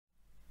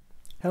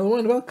Hello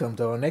and welcome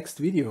to our next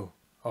video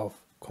of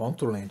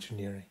control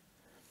engineering.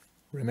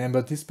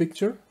 Remember this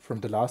picture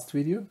from the last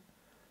video?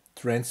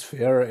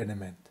 Transfer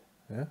element.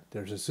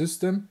 There's a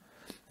system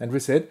and we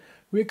said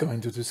we're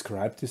going to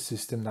describe this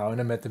system now in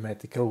a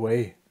mathematical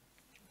way.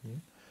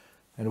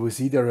 And we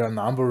see there are a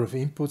number of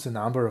inputs, a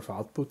number of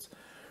outputs.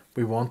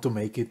 We want to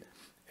make it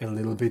a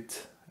little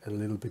bit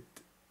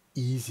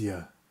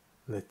easier,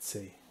 let's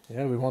say.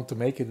 We want to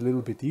make it a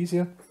little bit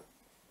easier.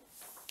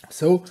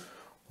 So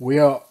we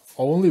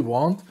only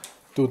want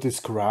to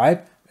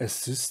describe a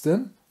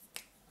system.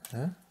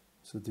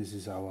 So this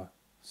is our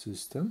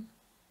system.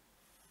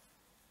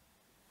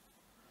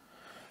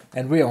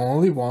 And we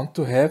only want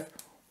to have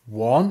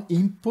one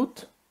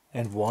input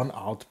and one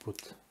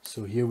output.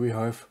 So here we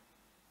have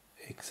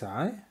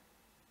xi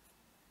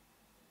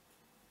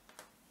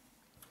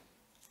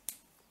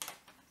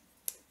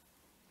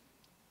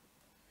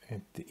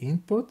and the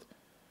input,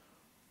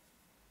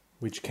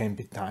 which can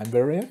be time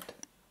variant.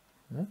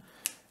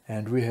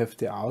 And we have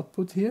the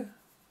output here,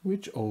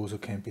 which also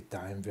can be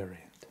time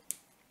variant.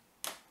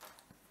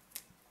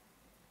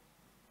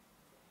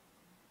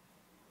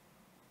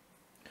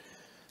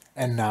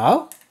 And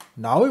now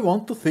we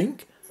want to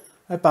think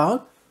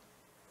about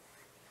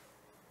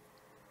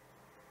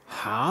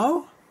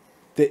how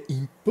the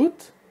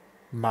input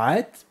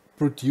might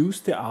produce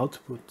the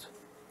output.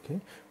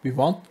 Okay? We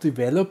want to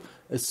develop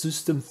a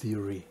system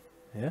theory.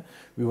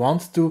 We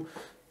want to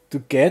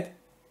get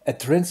a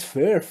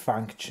transfer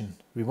function.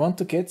 We want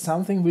to get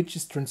something which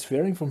is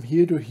transferring from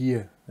here to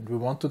here, and we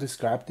want to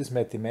describe this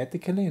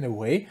mathematically in a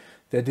way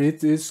that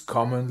it is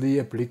commonly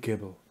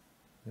applicable.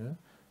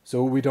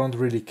 So we don't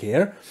really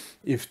care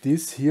if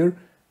this here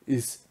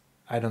is,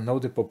 I don't know,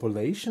 the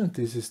population,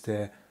 this is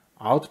the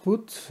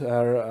output,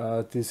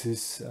 or this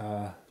is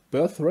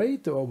birth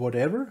rate or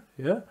whatever,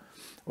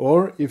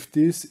 or if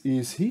this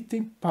is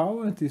heating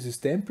power, this is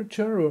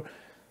temperature, or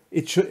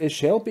it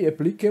shall be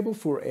applicable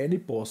for any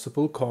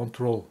possible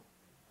control,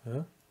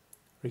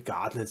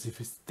 regardless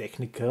if it's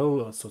technical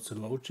or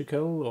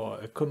sociological or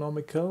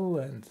economical,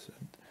 and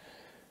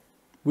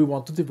we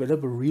want to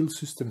develop a real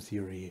system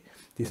theory.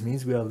 This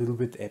means we are a little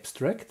bit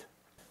abstract.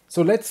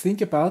 So let's think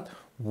about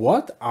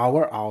what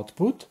our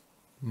output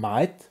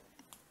might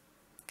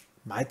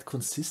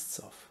consists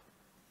of.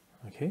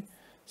 Okay,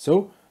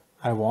 so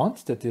I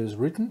want that there is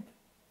written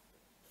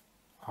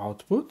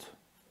output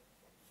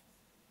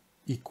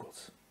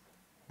equals.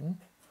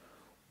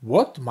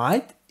 What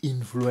might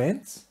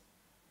influence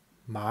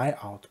my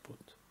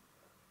output?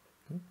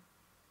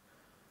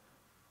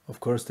 Of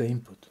course, the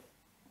input.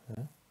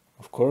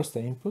 Of course,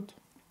 the input.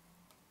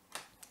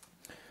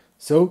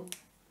 So,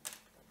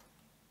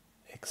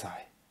 xi.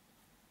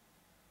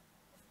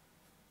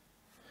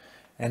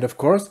 And of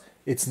course,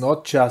 it's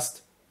not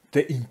just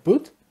the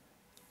input.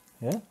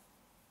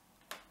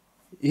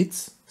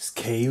 It's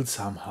scaled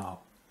somehow.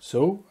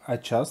 So I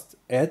just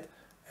add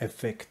a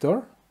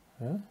vector.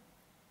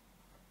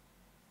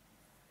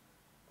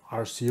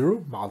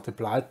 R0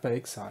 multiplied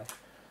by xi.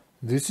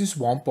 This is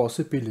one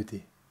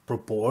possibility.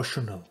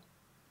 Proportional.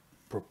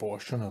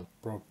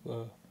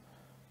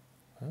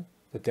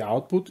 That the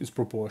output is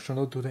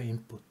proportional to the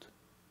input.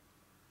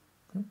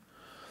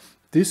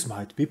 This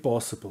might be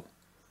possible.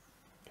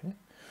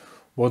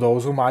 What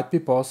also might be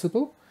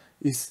possible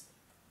is,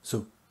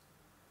 so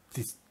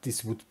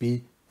this would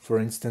be, for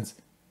instance,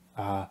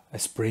 a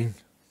spring.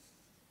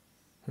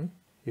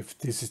 If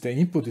this is the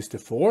input is the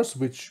force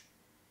which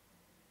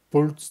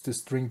pulls the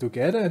string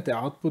together and the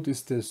output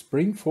is the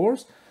spring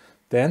force,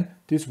 then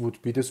this would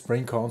be the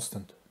spring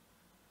constant.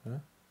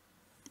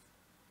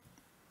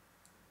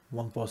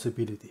 One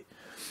possibility.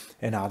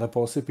 Another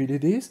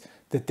possibility is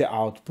that the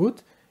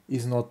output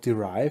is not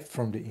derived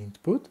from the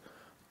input,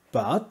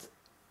 but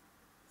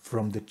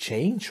from the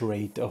change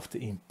rate of the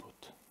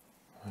input.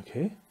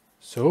 Okay,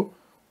 so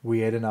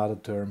we add another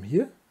term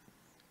here,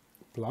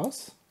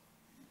 plus,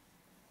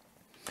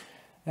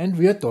 and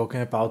we are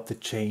talking about the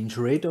change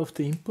rate of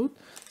the input.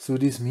 So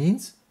this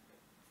means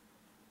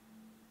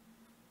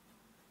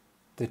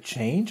the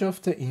change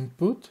of the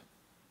input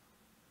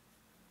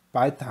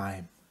by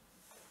time.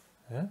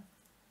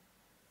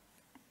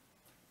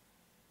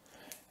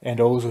 And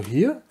also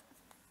here,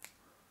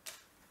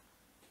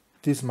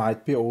 this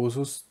might be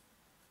also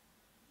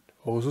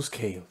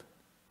scaled.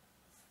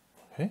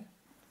 Okay?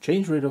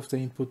 Change rate of the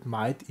input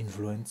might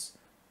influence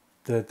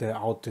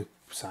the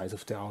size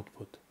of the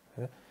output.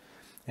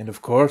 And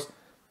of course,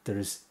 there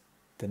is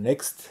the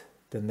next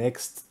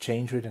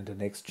change rate and the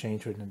next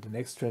change rate and the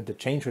next rate, the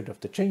change rate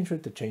of the change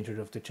rate, the change rate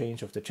of the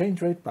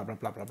change rate, blah blah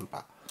blah blah blah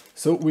blah.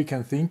 So we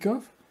can think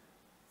of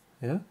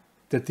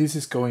that this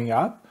is going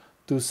up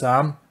to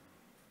some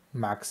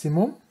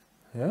maximum,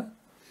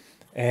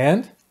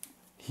 and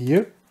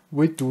here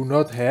we do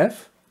not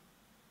have,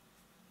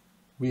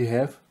 we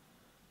have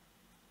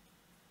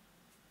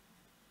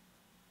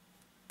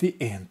the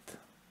end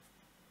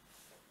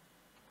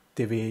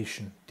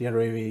derivation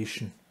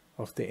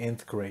of the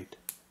nth grade.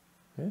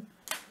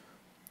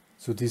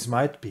 So this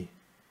might be.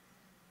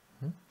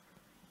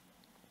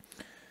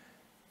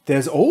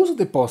 There's also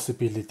the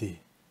possibility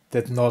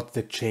that not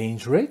the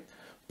change rate,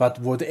 but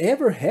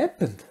whatever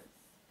happened.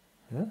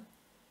 Yeah?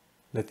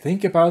 Let's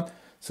think about,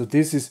 so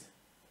this is,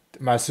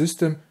 my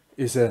system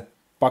is a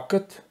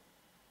bucket,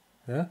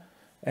 yeah?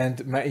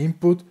 And my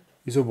input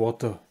is a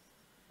water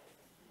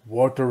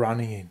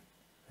running in.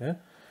 Yeah?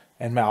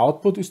 And my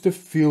output is the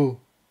fill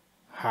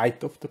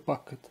height of the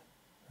bucket.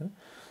 Yeah?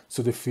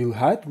 So the fill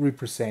height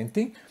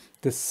representing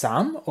the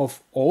sum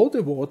of all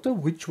the water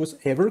which was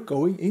ever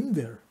going in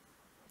there.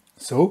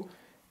 So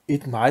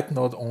it might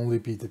not only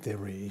be the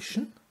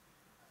derivation,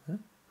 yeah?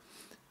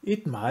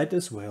 it might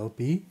as well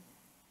be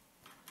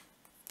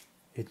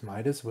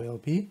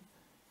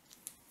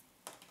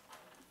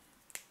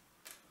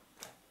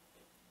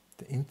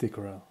the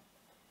integral.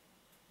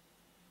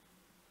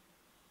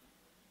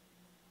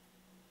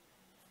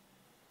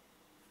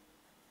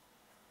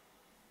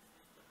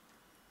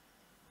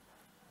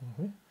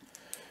 Okay.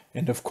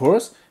 And of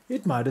course,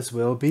 it might as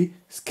well be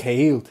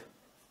scaled.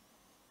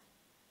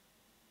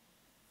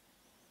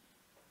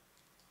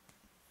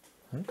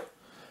 Okay.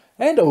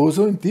 And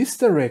also in this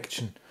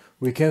direction,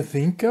 we can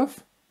think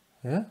of,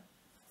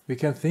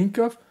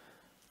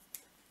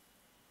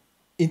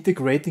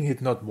 integrating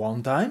it not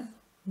one time,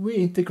 we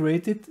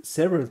integrate it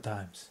several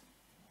times.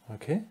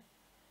 Okay.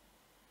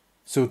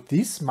 So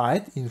this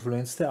might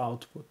influence the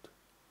output.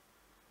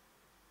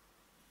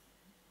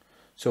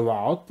 So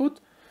our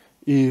output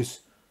is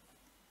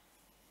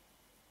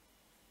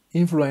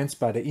influenced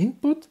by the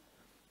input,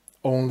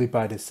 only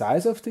by the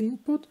size of the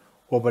input,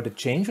 or by the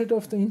change rate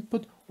of the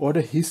input, or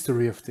the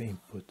history of the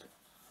input.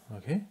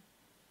 Okay,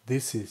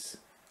 this is.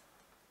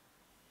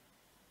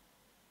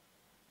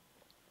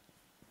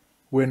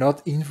 We're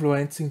not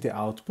influencing the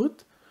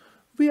output,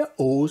 we are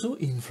also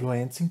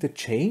influencing the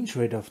change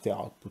rate of the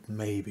output,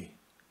 maybe.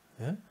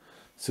 Yeah?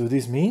 So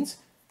this means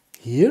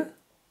here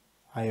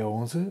I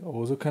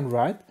also can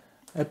write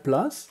a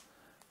plus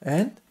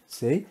and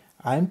say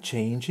I'm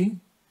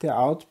changing the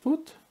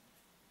output.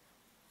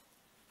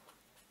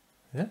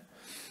 Yeah?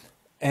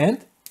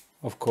 And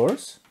of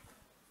course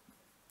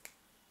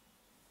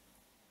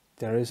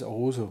there is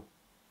also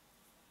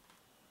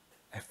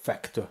a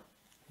factor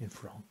in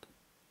front.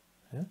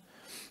 Yeah?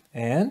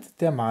 And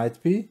there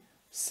might be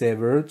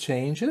several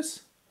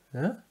changes.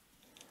 Yeah?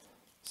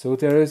 So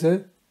there is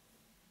a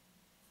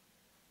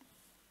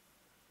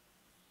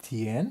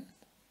Tn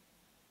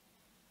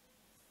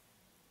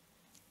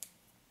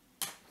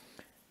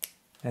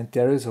and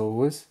there's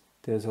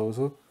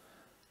also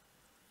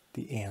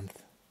the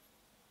nth.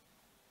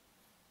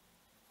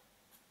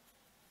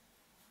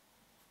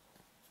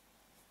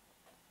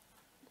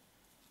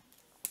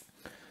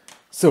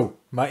 So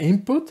my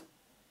input,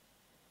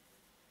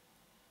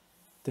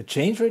 the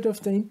change rate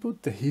of the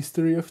input, the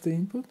history of the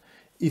input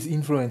is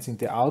influencing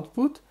the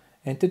output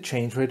and the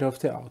change rate of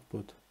the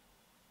output.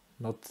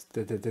 Not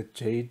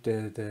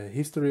the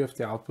history of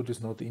the output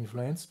is not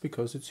influenced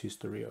because it's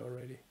history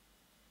already.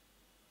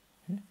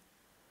 Okay.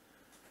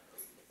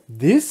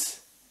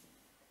 This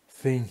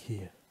thing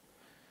here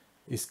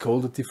is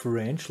called a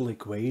differential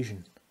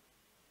equation.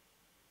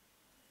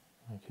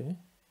 Okay.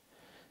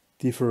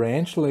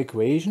 Differential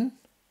equation.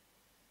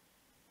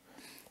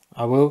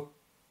 I will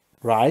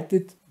write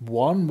it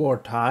one more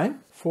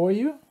time for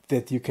you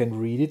that you can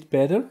read it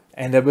better,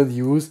 and I will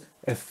use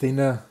a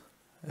thinner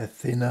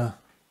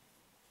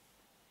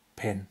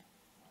pen.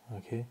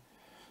 Okay,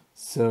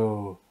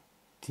 so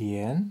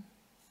Tn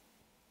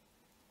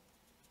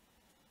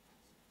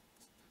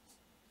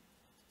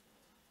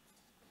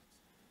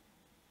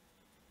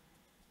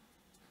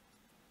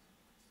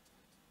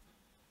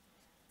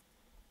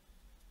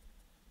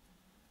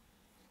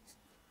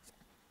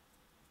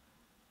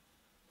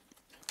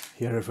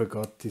here I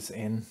forgot this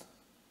n.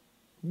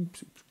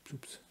 Oops.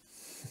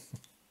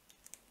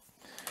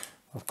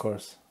 Of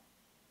course.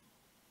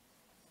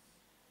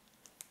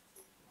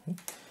 Okay.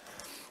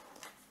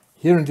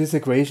 Here in this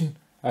equation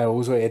I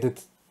also added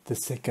the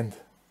second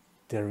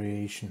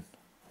derivation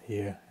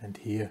here,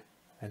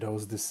 and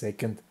also the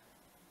second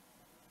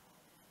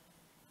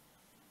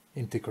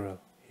integral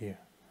here,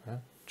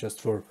 just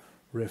for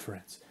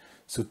reference.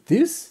 So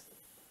this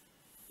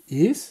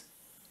is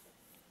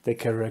the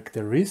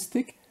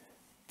characteristic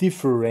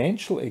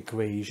differential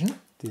equation.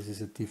 This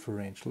is a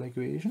differential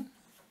equation.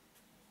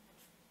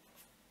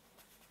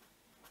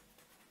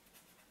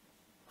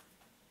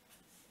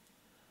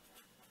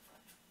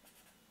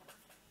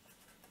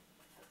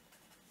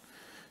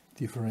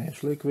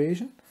 Differential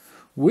equation,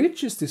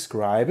 which is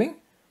describing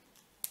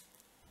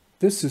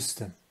the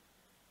system,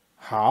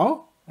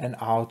 how an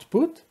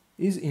output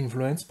is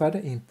influenced by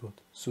the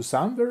input. So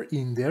somewhere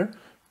in there,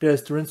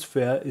 there's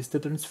the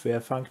transfer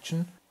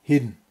function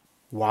hidden.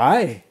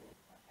 Why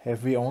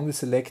have we only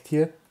select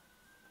here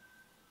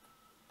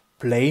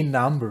plain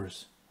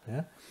numbers?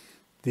 Yeah?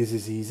 This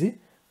is easy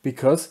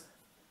because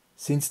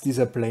since these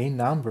are plain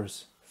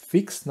numbers,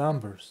 fixed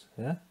numbers,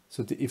 yeah?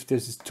 So if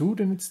this is 2,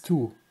 then it's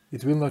 2.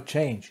 It will not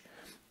change.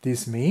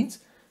 This means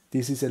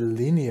this is a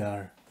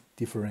linear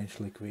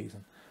differential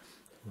equation.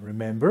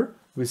 Remember,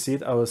 we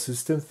said our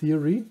system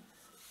theory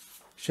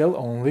shall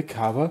only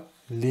cover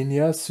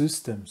linear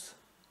systems.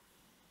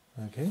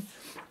 Okay,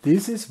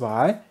 this is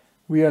why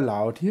we are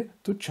allowed here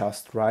to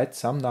just write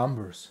some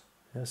numbers,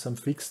 yeah, some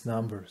fixed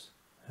numbers,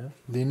 yeah?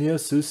 Linear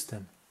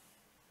system.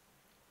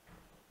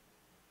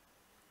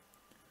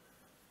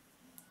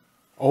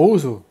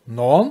 Also,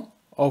 none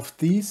of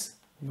these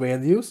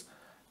values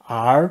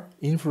are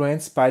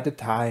influenced by the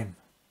time.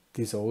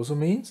 This also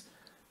means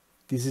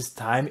this is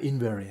time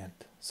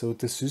invariant, so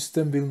the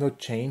system will not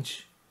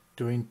change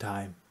during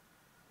time.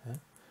 Yeah?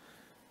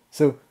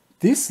 So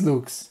this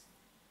looks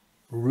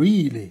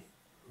really,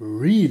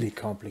 really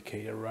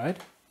complicated, right?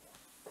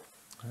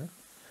 Yeah?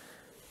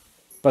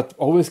 But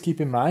always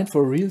keep in mind,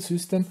 for a real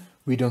system,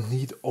 we don't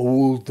need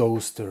all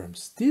those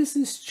terms. This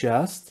is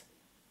just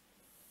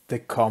the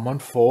common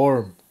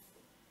form.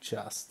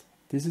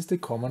 This is the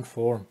common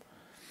form.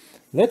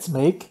 Let's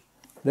make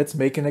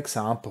an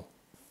example.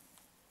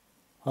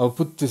 I'll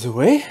put this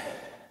away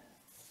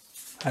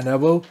and I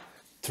will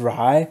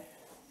try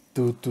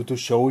to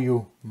show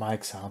you my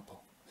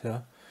example.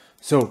 Yeah?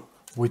 So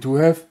we do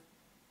have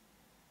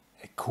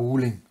a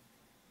cooling.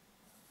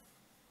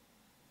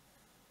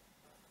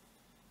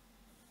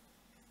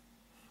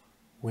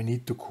 We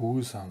need to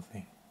cool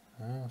something.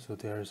 So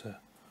there's a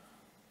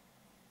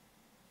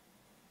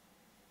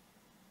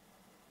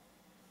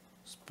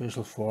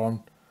special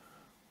form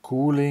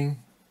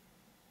cooling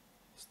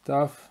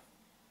stuff.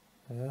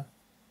 Yeah.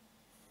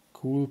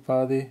 Cool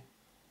body.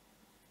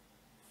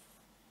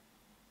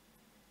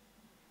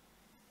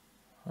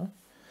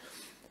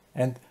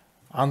 And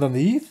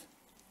underneath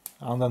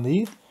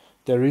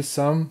there is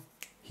some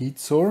heat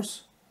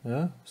source.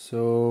 Yeah.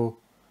 So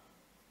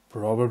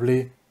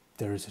probably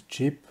there is a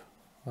chip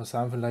or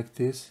something like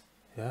this,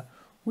 yeah,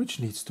 which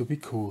needs to be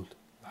cooled,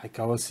 like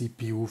our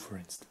CPU, for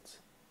instance.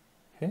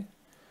 Okay,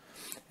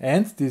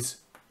 and this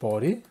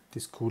body,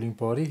 this cooling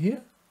body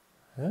here,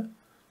 yeah,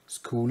 this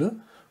cooler,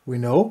 we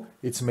know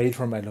it's made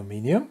from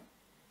aluminium.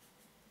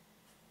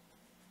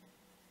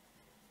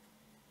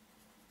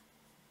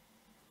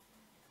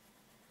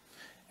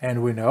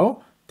 And we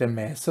know the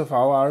mass of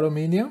our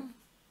aluminium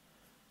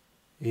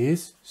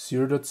is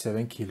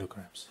 0.7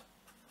 kilograms.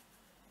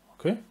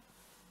 Okay,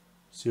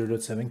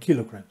 0.7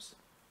 kilograms.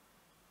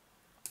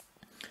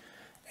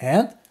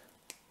 And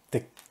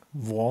the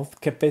warmth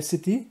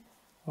capacity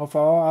of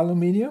our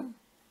aluminium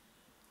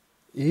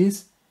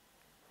is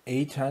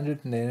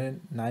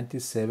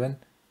 897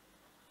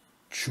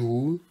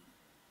 joule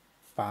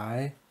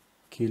by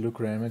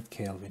kilogram at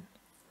Kelvin.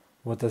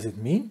 What does it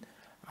mean?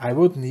 I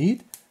would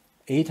need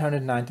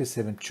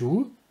 897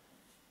 joule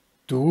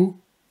to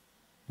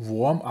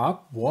warm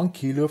up 1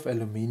 kilo of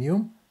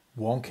aluminium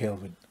 1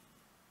 Kelvin.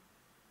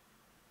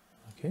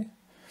 Okay,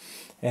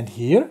 and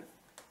here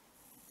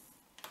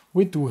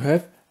we do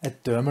have a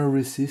thermal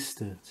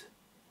resistance.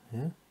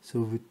 Yeah?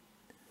 So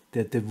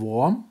the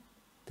warmth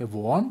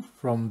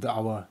from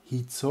our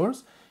heat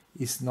source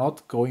is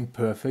not going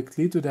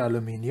perfectly to the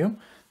aluminium.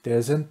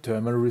 There's a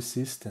thermal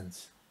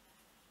resistance.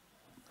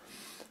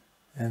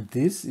 And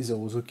this is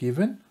also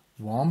given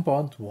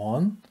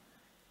 1.1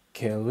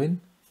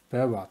 Kelvin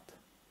per watt.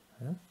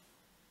 Yeah?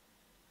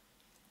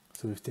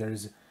 So if there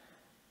is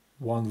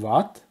 1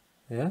 watt,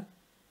 yeah,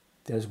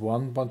 there's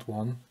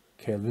 1.1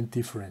 Kelvin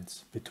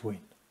difference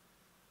between.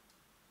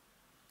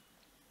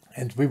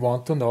 And we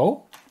want to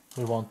know,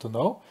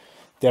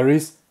 there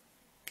is,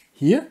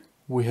 here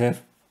we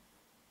have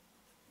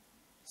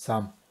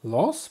some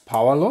loss,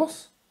 power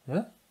loss.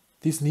 Yeah?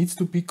 This needs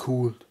to be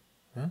cooled.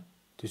 Yeah?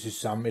 This is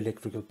some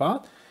electrical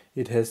part.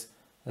 It has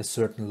a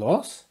certain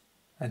loss,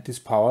 and these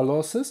power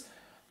losses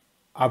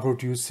are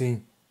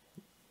producing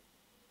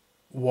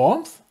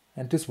warmth,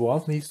 and this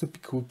warmth needs to be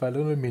cooled by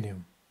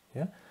aluminium.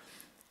 Yeah?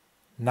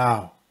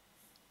 Now,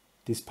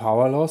 these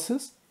power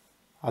losses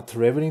are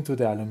traveling to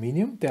the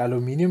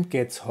aluminium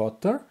gets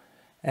hotter,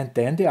 and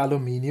then the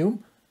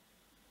aluminium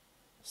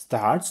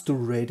starts to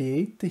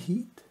radiate the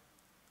heat.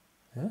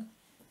 Yeah?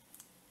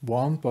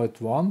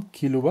 1.1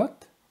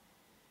 kilowatt,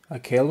 a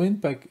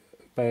Kelvin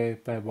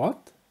by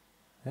watt.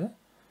 Yeah?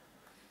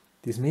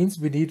 This means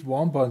we need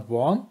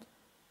 1.1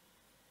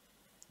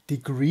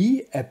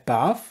 degree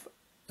above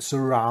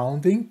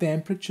surrounding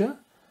temperature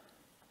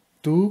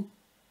to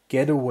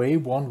get away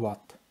 1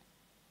 watt.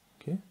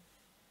 Okay.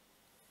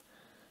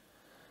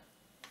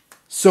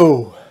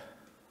 So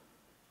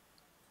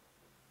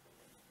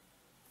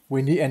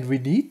we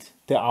need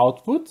the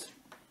output.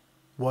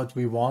 What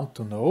we want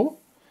to know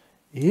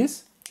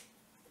is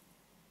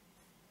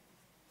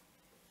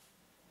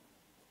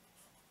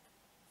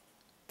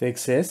the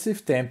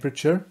excessive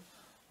temperature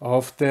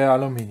of the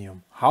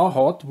aluminium. How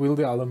hot will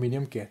the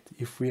aluminium get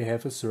if we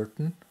have a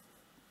certain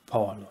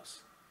power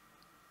loss?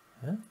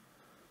 Yeah?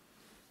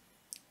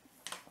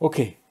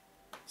 Okay,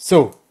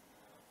 so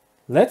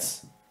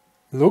let's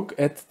look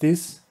at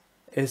this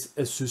as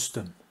a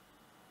system.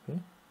 Okay?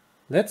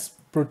 Let's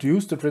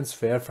produce the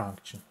transfer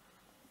function.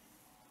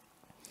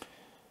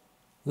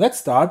 Let's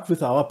start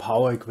with our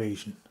power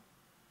equation.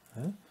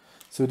 Yeah?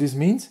 So this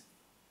means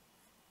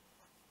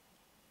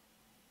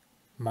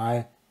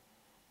my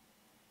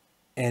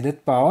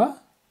added power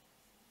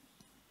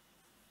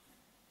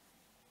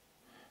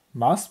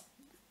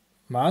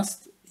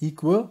must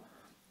equal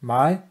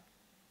my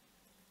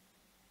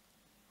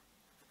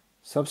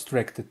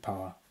subtracted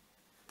power.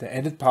 The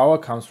added power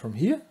comes from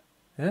here,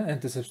 yeah,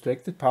 and the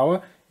subtracted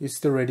power is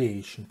the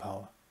radiation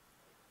power.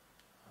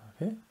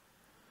 Okay.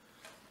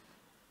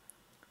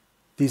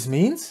 This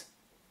means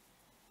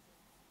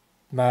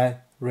my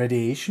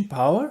radiation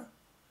power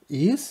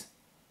is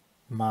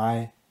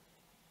my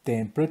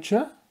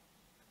temperature,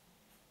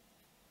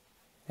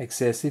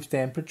 excessive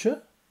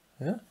temperature,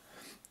 yeah,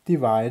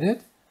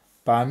 divided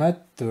by my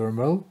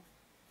thermal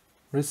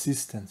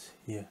resistance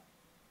here.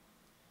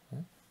 Yeah.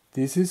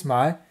 This is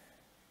my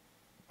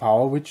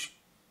power which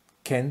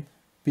can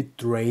be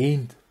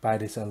drained by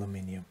this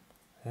aluminium.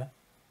 Yeah.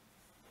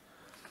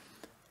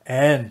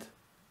 And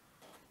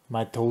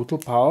my total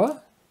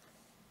power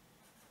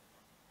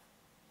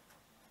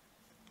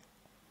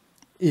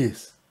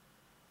is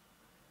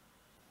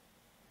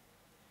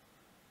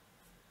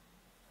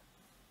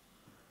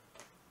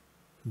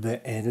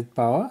the added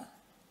power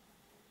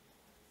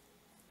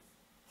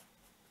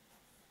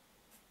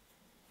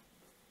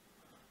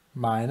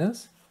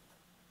minus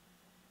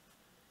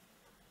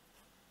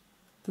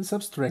the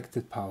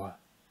subtracted power.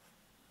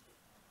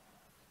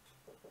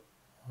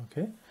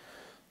 Okay,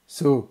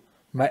 so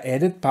my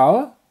added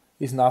power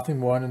is nothing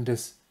more than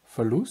this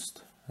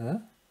Verlust, yeah?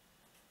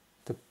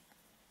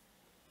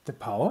 the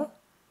power,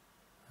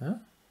 yeah?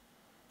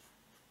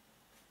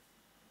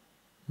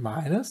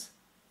 Minus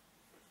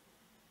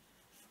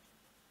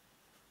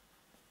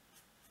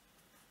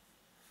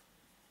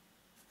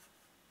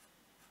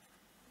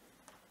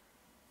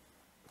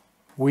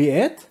we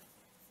add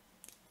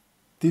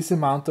this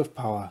amount of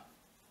power.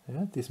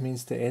 Yeah? This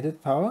means the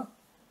added power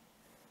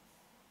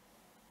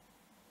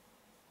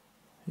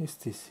is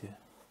this here.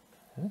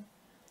 Yeah?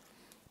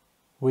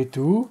 We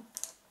do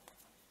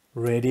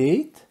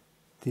radiate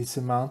this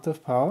amount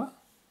of power,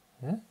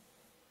 yeah?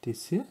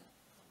 This here.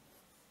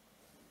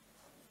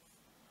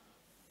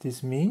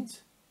 This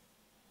means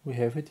we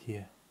have it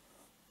here.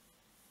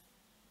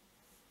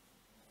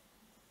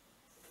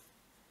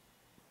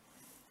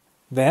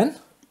 Then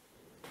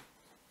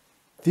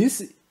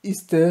this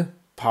is the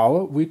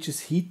power which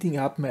is heating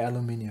up my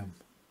aluminium.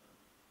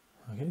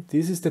 Okay,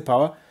 this is the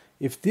power.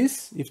 If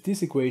this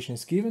equation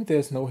is given,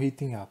 there's no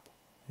heating up.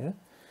 Yeah?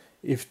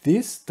 If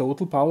this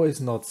total power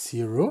is not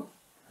zero,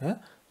 yeah,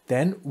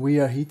 then we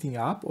are heating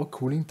up or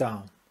cooling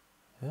down.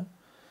 Yeah?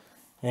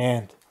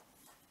 And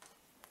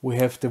we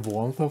have the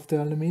warmth of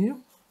the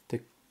aluminium,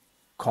 the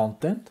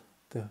content,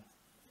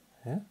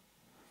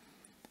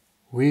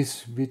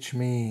 which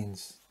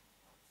means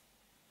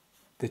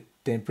the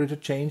temperature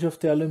change of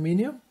the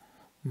aluminium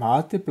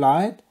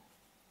multiplied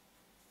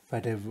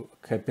by the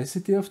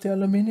capacity of the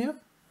aluminium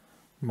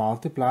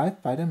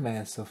multiplied by the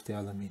mass of the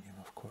aluminium,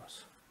 of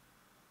course.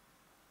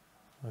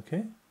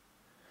 Okay?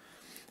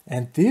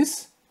 And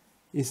this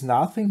is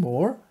nothing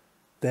more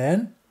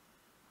than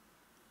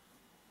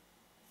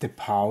the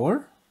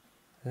power,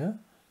 yeah,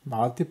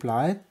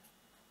 multiplied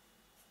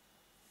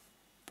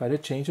by the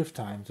change of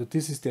time. So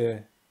this is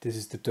the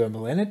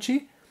thermal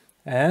energy,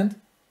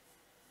 and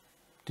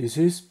this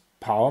is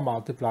power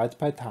multiplied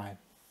by time.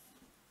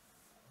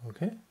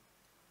 Okay?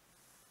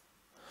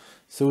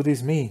 So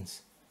this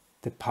means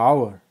the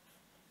power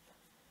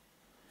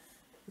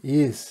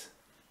is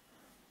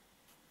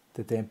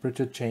the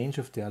temperature change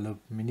of the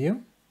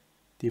aluminium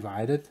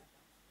divided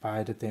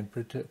by the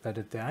temperature, by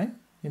the time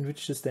in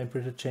which this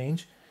temperature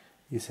change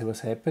was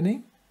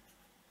happening.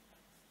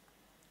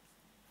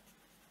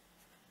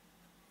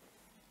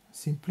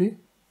 Simply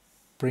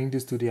bring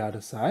this to the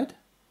other side.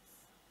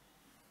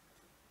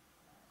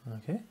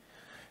 Okay,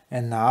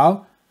 and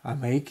now I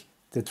make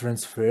the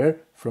transfer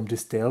from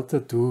this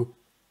delta to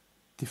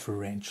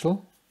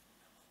differential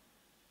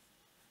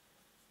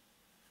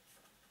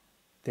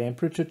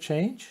temperature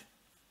change.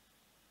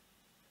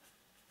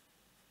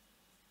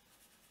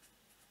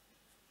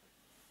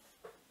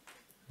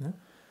 Yeah.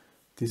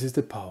 This is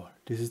the power,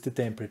 this is the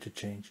temperature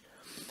change.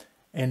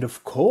 And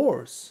of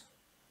course,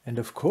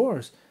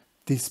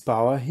 this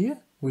power here,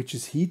 which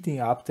is heating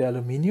up the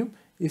aluminium,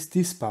 is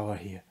this power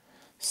here.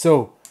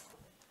 So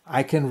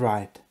I can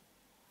write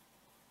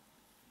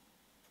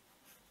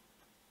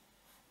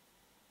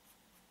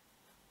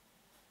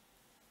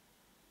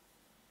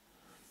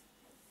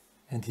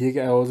and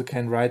here I also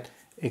can write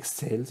X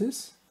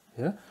Celsius,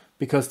 yeah,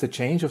 because the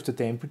change of the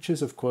temperature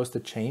is of course the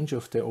change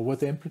of the over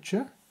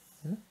temperature,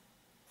 yeah,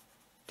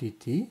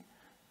 dt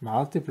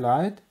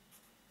multiplied,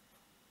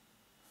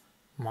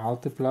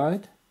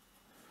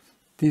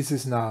 this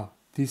is now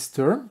this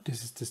term,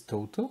 this is this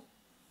total,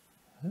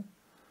 yeah,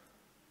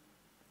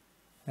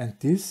 and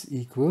this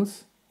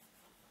equals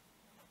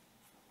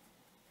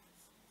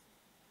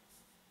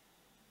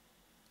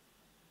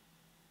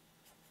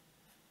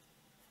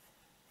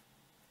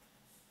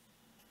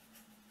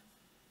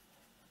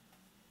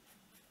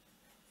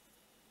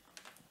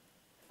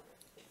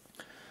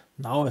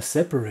now I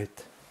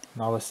separate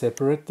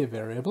the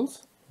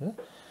variables. Yeah.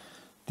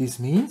 This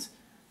means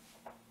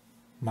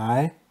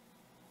now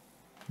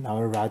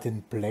I write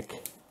in black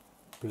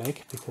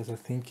black because I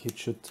think it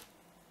should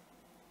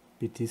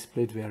be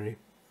displayed very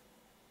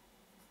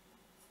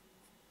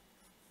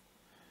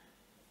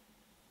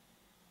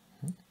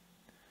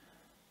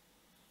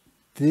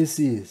this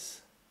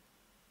is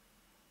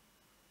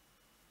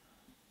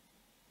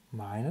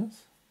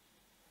minus,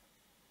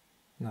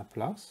 now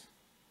plus,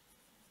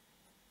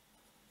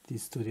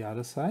 this to the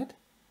other side,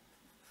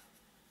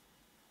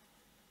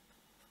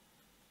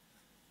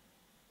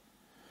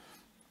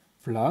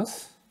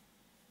 plus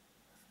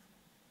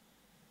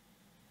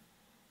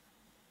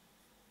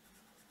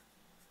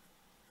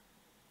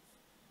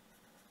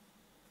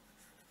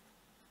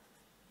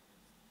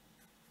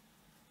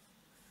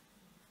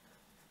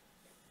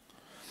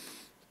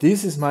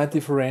this is my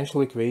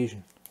differential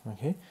equation.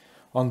 Okay,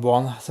 on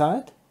one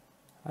side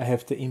I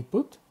have the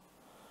input,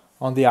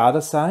 on the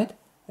other side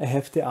I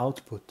have the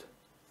output.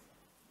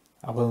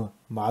 I will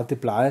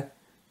multiply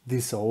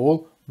this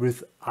all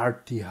with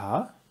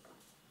RTH.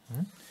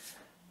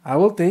 I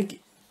will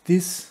take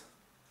this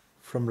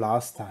from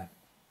last time.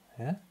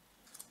 Yeah?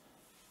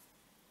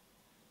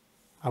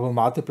 I will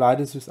multiply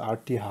this with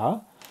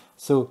RTH.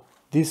 So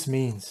this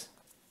means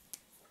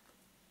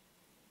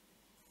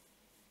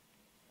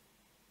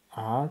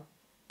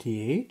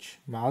RTH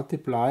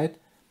multiplied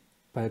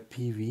by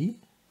PV,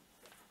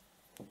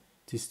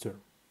 this term,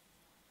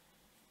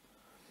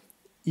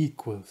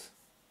 equals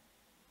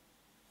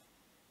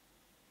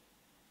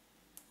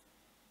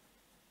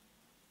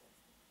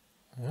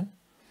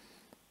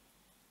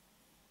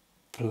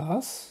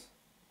plus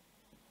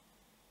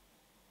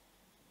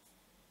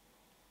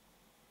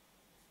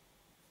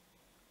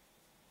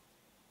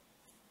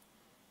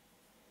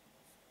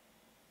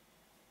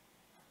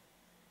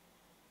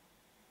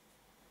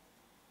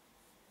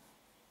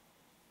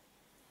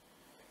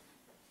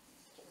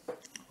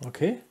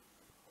okay,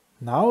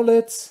 now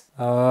let's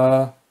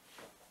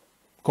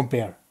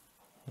compare.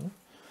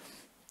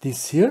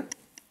 This here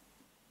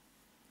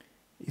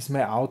is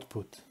my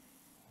output.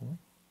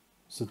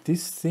 So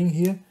this thing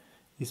here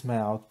is my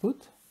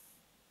output.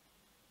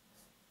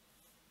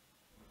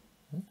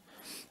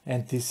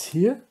 And this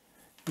here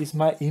is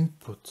my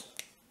input.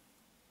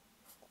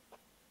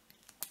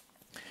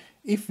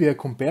 If we are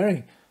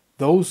comparing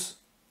those,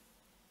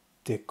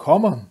 the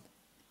common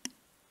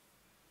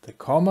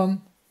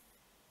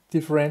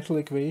differential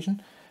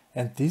equation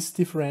and this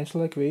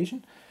differential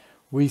equation,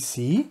 we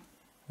see,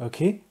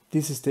 okay,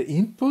 this is the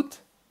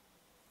input,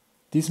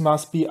 this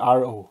must be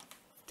RO,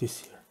 this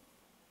here.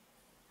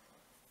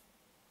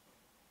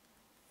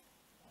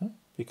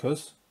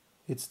 Because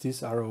it's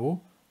this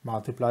RO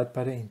multiplied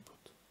by the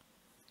input.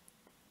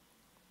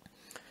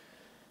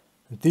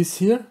 And this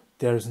here,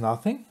 there is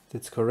nothing,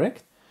 that's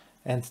correct.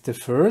 And the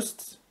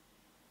first,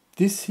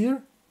 this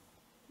here,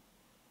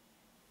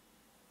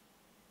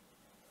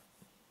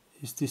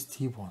 is this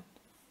T1.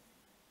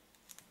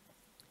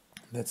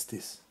 That's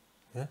this.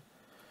 Yeah?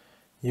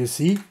 You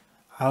see,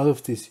 out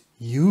of this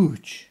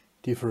huge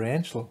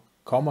differential,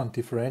 common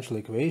differential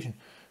equation,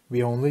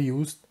 we only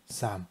used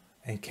some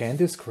and can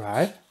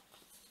describe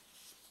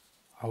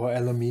our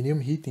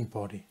aluminium heating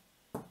body.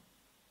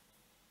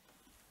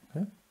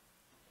 Okay?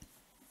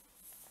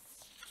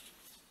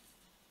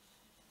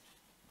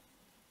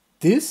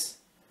 This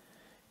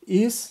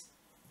is,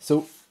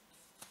 so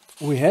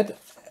we had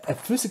a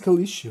physical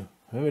issue.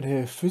 We had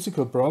a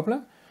physical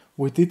problem.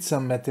 We did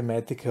some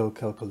mathematical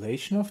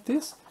calculation of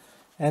this,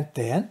 and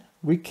then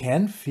we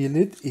can fill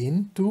it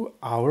into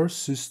our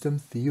system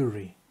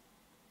theory.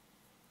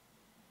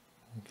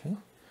 Okay?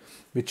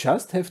 We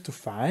just have to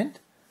find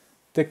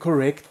the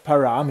correct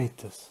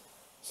parameters.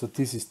 So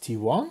this is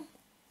T1,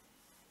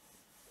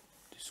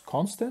 this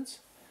constants,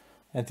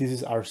 and this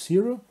is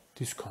R0,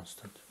 this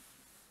constant.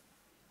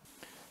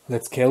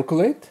 Let's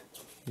calculate.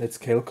 Let's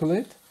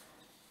calculate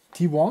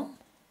T1.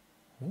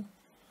 Okay.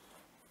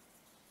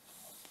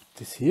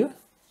 This here.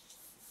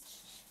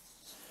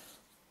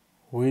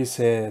 We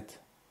said,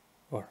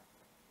 or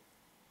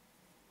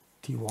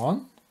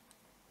T1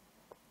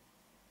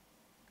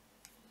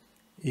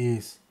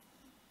 is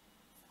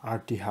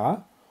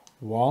RTH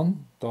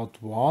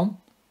 1.1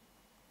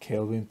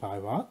 Kelvin by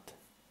watt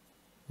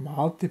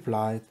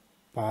multiplied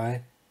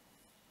by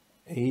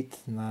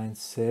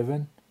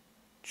 897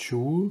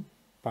 joule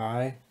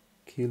by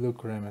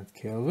kilogram and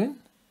Kelvin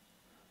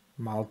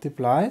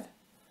multiplied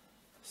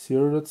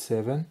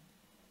 0.7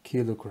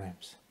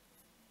 kilograms.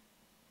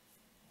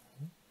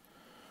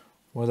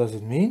 What does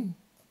it mean?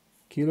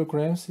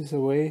 Kilograms is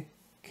away,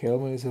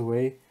 Kelvin is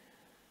away,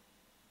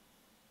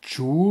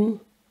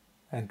 joule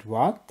and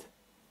watt.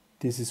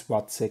 This is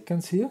watt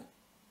seconds here.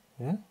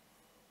 Yeah.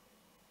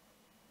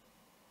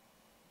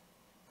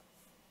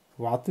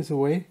 Watt is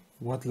away,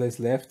 what is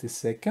left is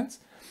seconds.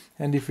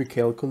 And if we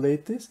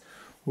calculate this,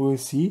 we will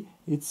see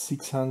it's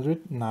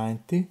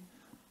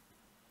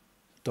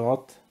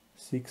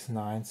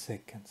 690.69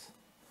 seconds.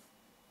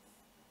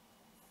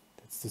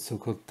 That's the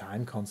so-called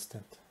time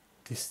constant in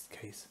this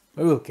case.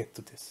 I will get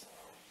to this.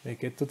 We'll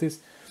get to this.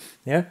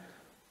 Yeah.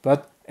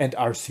 But, and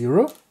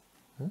R0,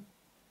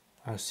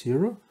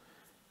 R0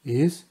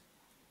 is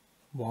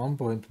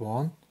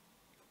 1.1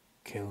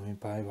 Kelvin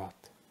by watt.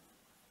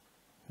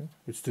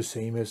 It's the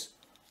same as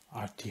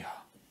RTR.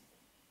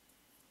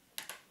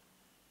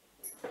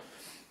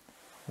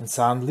 And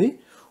suddenly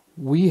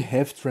we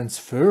have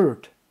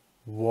transferred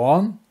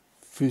one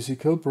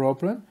physical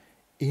problem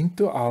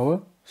into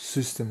our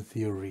system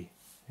theory.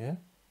 Yeah?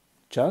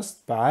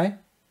 Just by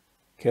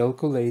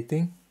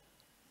calculating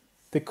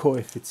the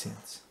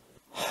coefficients.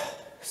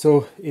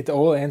 So it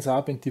all ends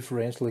up in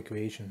differential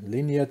equation,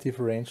 linear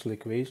differential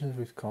equations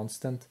with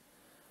constant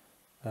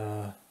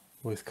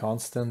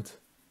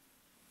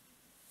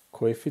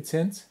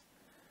coefficients.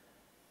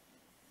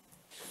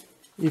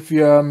 If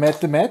you are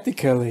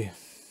mathematically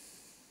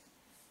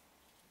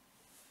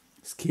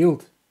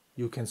skilled,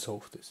 you can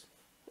solve this.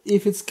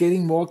 If it's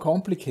getting more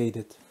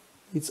complicated,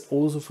 it's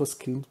also for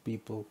skilled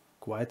people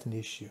quite an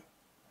issue.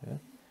 Yeah?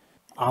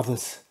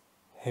 Others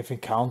have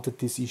encountered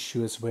this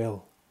issue as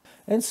well.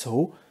 And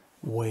so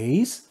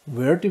ways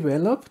were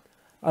developed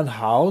on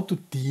how to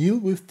deal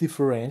with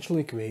differential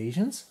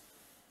equations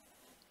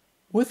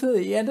with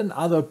yet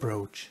another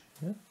approach.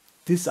 Yeah?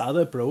 This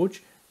other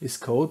approach is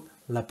called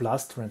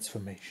Laplace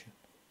transformation.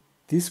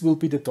 This will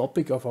be the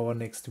topic of our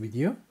next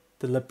video,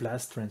 the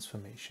Laplace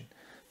transformation.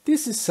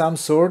 This is some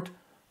sort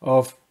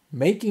of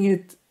making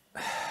it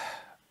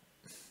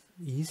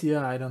easier,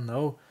 I don't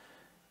know,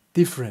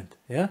 different,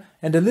 yeah,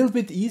 and a little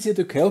bit easier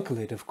to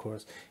calculate, of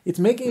course. It's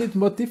making it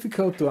more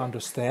difficult to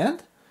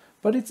understand,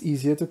 but it's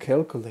easier to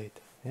calculate.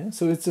 Yeah?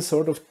 So it's a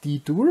sort of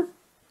detour,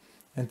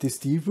 and this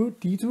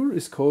detour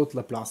is called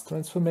Laplace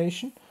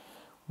transformation.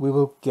 We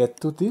will get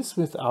to this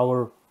with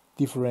our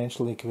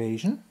differential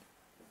equation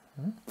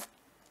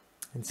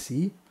and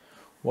see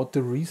what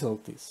the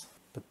result is.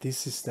 But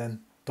this is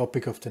then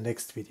topic of the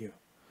next video.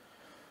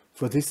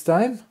 For this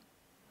time,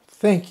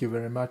 thank you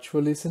very much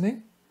for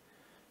listening,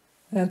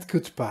 and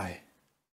goodbye.